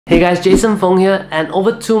Hey guys, Jason Fong here, and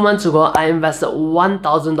over 2 months ago, I invested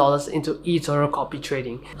 $1,000 into eToro copy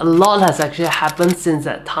trading. A lot has actually happened since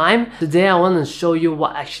that time. Today, I want to show you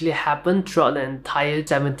what actually happened throughout the entire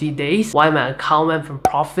 70 days, why my account went from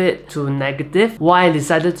profit to negative, why I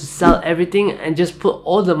decided to sell everything and just put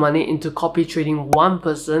all the money into copy trading one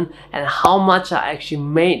person, and how much I actually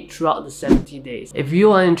made throughout the 70 days. If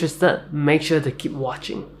you are interested, make sure to keep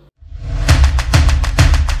watching.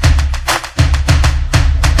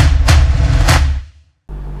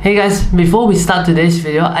 Hey guys, before we start today's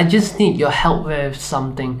video, I just need your help with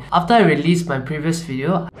something. After I released my previous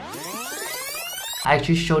video, I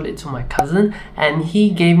actually showed it to my cousin and he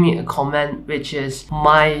gave me a comment which is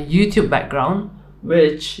my YouTube background,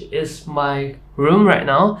 which is my room right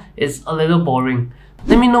now, is a little boring.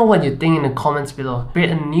 Let me know what you think in the comments below. Create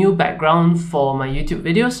a new background for my YouTube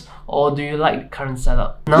videos, or do you like the current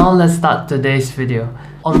setup? Now let's start today's video.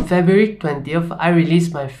 On February 20th, I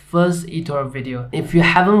released my first eToro video. If you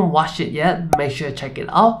haven't watched it yet, make sure to check it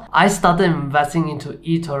out. I started investing into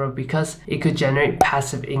eToro because it could generate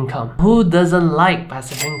passive income. Who doesn't like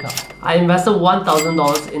passive income? I invested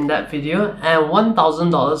 $1,000 in that video, and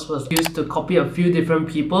 $1,000 was used to copy a few different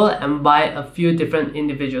people and buy a few different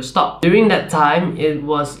individual stocks. During that time, it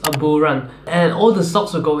was a bull run and all the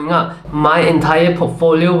stocks were going up. My entire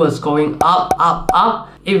portfolio was going up.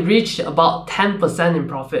 It reached about 10% in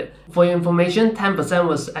profit. For your information, 10%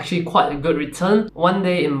 was actually quite a good return. One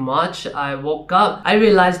day in March, I woke up, I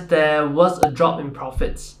realized there was a drop in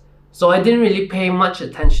profits. So I didn't really pay much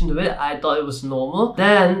attention to it. I thought it was normal.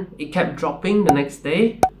 Then it kept dropping the next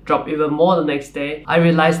day, dropped even more the next day. I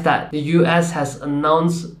realized that the US has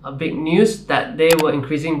announced a big news that they were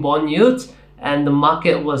increasing bond yields, and the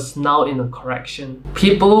market was now in a correction.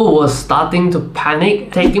 People were starting to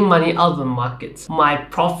panic, taking money out of the markets. My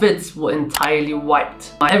profits were entirely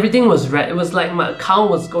wiped. Everything was red. It was like my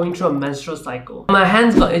account was going through a menstrual cycle. My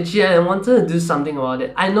hands got itchy and I wanted to do something about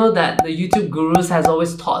it. I know that the YouTube gurus has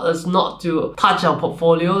always taught us not to touch our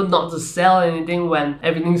portfolio, not to sell anything when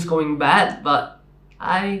everything's going bad, but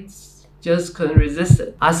I just couldn't resist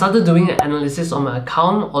it. I started doing an analysis on my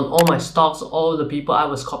account, on all my stocks, all the people I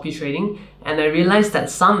was copy trading, and I realized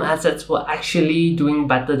that some assets were actually doing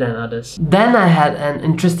better than others. Then I had an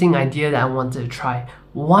interesting idea that I wanted to try.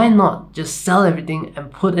 Why not just sell everything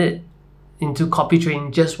and put it into copy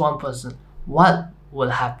trading just one person? What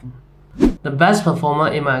will happen? The best performer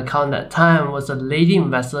in my account that time was a lady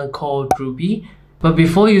investor called Ruby. But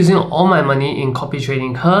before using all my money in copy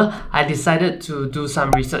trading her, I decided to do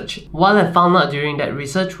some research. What I found out during that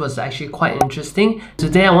research was actually quite interesting.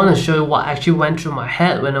 Today I want to show you what actually went through my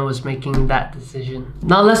head when I was making that decision.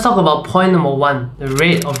 Now let's talk about point number 1, the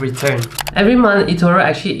rate of return. Every month, eToro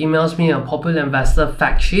actually emails me a popular investor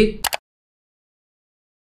fact sheet.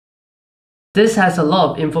 This has a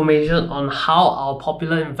lot of information on how our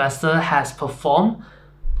popular investor has performed.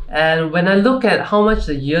 And when I look at how much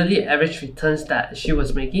the yearly average returns that she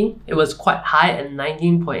was making, it was quite high at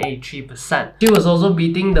 19.83%. She was also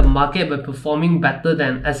beating the market by performing better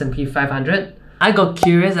than S&P 500. I got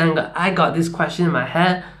curious and I got this question in my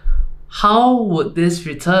head. How would this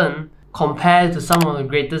return compare to some of the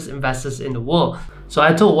greatest investors in the world? So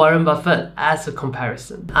I took Warren Buffett as a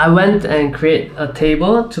comparison. I went and created a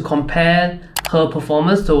table to compare her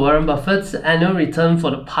performance to Warren Buffett's annual return for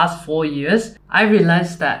the past 4 years. I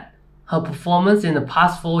realized that her performance in the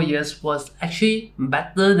past 4 years was actually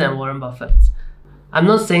better than Warren Buffett's. I'm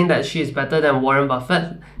not saying that she is better than Warren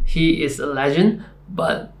Buffett. He is a legend,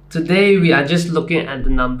 but today we are just looking at the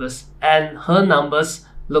numbers, and her numbers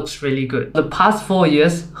looks really good. The past 4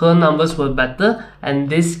 years, her numbers were better, and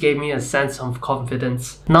this gave me a sense of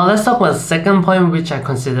confidence. Now let's talk about the second point which I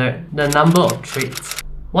considered, the number of trades.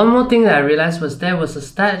 One more thing that I realized was there was a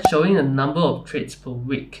stat showing the number of trades per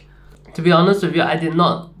week. To be honest with you, I did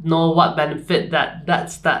not know what benefit that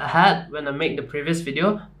stat had when I made the previous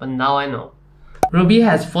video, but now I know. Ruby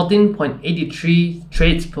has 14.83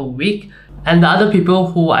 trades per week, and the other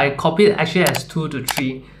people who I copied actually has 2 to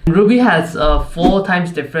 3. Ruby has a 4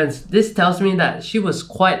 times difference. This tells me that she was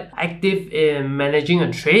quite active in managing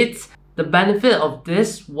her trades. The benefit of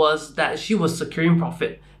this was that she was securing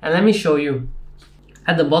profit. And let me show you.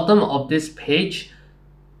 At the bottom of this page,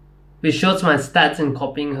 which shows my stats in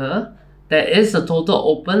copying her, there is a total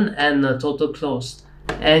open and a total close.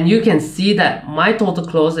 And you can see that my total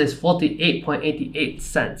close is 48.88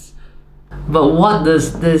 cents. But what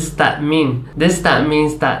does this stat mean? This stat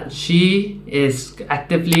means that she is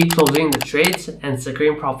actively closing the trades and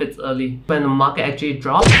securing profits early. When the market actually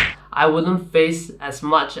drops, I wouldn't face as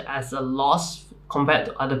much as a loss compared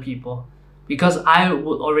to other people, because I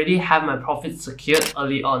would already have my profits secured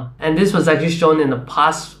early on. And this was actually shown in the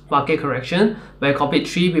past market correction where I copied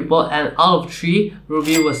 3 people, and out of 3,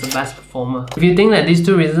 Ruby was the best performer. If you think that these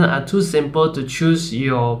 2 reasons are too simple to choose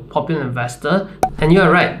your popular investor, and you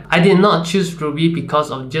are right. I did not choose Ruby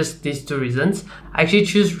because of just these 2 reasons. I actually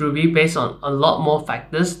choose Ruby based on a lot more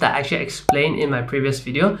factors that I actually explained in my previous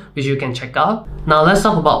video, which you can check out. Now let's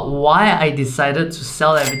talk about why I decided to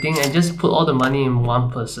sell everything and just put all the money in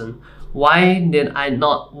one person. Why did I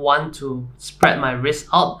not want to spread my risk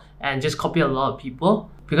out and just copy a lot of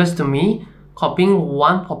people? Because to me, copying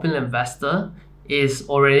one popular investor is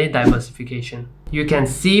already diversification. You can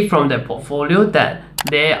see from their portfolio that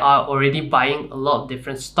they are already buying a lot of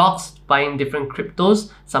different stocks, buying different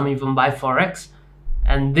cryptos, some even buy Forex,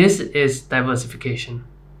 and this is diversification.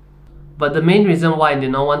 But the main reason why I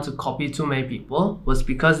did not want to copy too many people was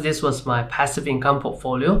because this was my passive income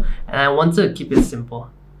portfolio and I wanted to keep it simple.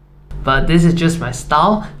 But this is just my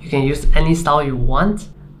style. You can use any style you want.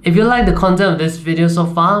 If you like the content of this video so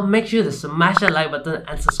far, make sure to smash that like button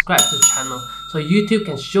and subscribe to the channel so YouTube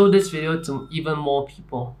can show this video to even more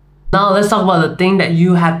people. Now let's talk about the thing that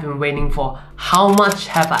you have been waiting for. How much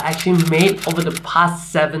have I actually made over the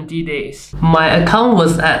past 70 days? My account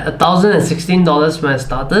was at $1,016 when I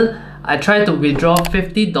started. I tried to withdraw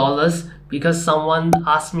 $50 because someone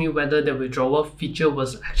asked me whether the withdrawal feature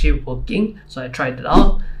was actually working, so I tried it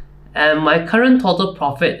out. And my current total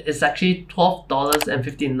profit is actually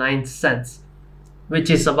 $12.59, which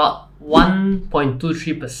is about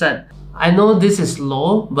 1.23%. I know this is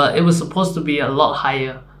low, but it was supposed to be a lot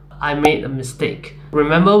higher. I made a mistake.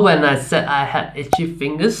 Remember when I said I had itchy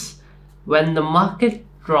fingers? When the market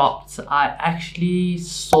dropped, I actually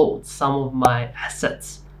sold some of my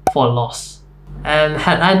assets for loss. And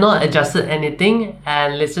had I not adjusted anything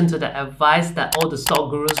and listened to the advice that all the stock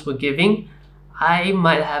gurus were giving, I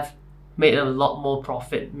might have made a lot more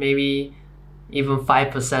profit, maybe even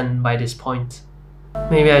 5% by this point.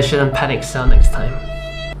 Maybe I shouldn't panic sell next time.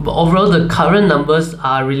 But overall, the current numbers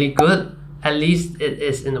are really good. At least it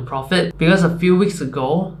is in the profit, because a few weeks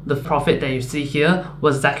ago, the profit that you see here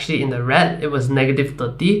was actually in the red. It was negative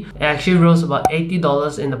 30. It actually rose about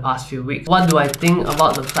 $80 in the past few weeks. What do I think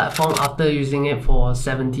about the platform after using it for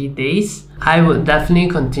 70 days? I would definitely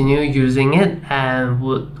continue using it and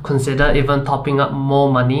would consider even topping up more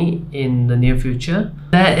money in the near future.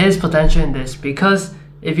 There is potential in this because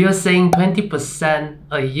if you're saying 20%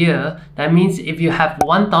 a year, that means if you have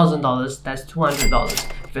 $1,000, that's $200.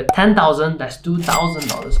 If you have 10,000, that's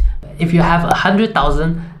 $2,000. If you have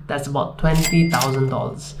 100,000, that's about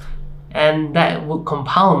 $20,000. And that would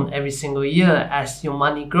compound every single year as your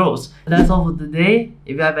money grows. That's all for today.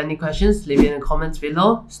 If you have any questions, leave it in the comments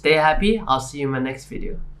below. Stay happy. I'll see you in my next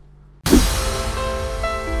video.